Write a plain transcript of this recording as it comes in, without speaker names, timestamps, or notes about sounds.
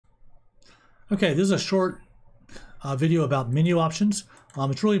Okay, this is a short video about menu options.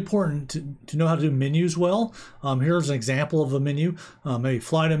 It's really important to know how to do menus well. Here's an example of a menu. Maybe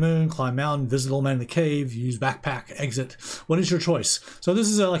fly to moon, climb mountain, visit old man in the cave, use backpack, exit. What is your choice? So this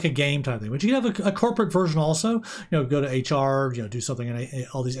is like a game type thing. But you can have a corporate version also. You know, go to HR, do something in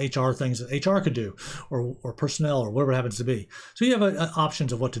all these HR things that HR could do, or personnel, or whatever it happens to be. So you have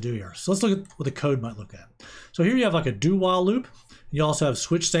options of what to do here. So let's look at what the code might look at. So here you have like a do while loop. You also have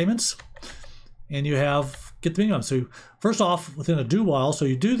switch statements, and you have get the menu on. So first off, within a do while, so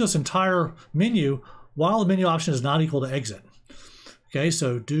you do this entire menu while the menu option is not equal to exit. Okay,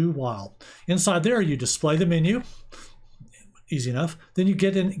 so do while. Inside there, you display the menu. Easy enough. Then you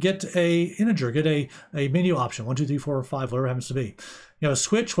get a integer, get a menu option, 1, 2, 3, 4, 5, whatever it happens to be. You know,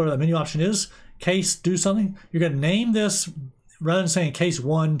 switch, whatever that menu option is, case do something. You're going to name this, rather than saying case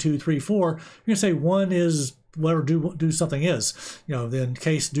 1, 2, 3, 4, you're going to say 1 is whatever do something is, then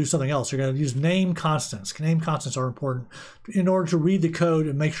case do something else. You're going to use name constants. Name constants are important in order to read the code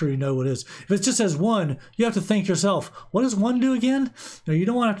and make sure you know what it is. If it just says 1, you have to think yourself, what does 1 do again? No, you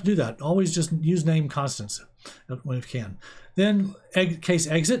don't want to have to do that. Always just use name constants when you can. Then case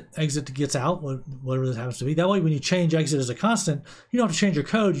exit gets out, whatever this happens to be. That way when you change exit as a constant, you don't have to change your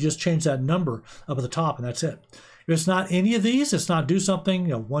code, you just change that number up at the top and that's it. If it's not any of these, it's not do something,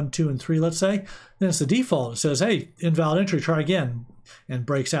 1, 2, and 3, let's say, then it's the default. It says, hey, invalid entry, try again, and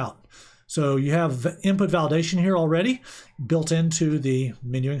breaks out. So you have input validation here already built into the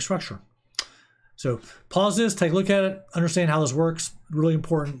menuing structure. So pause this, take a look at it, understand how this works. Really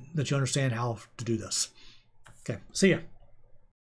important that you understand how to do this. Okay, see ya.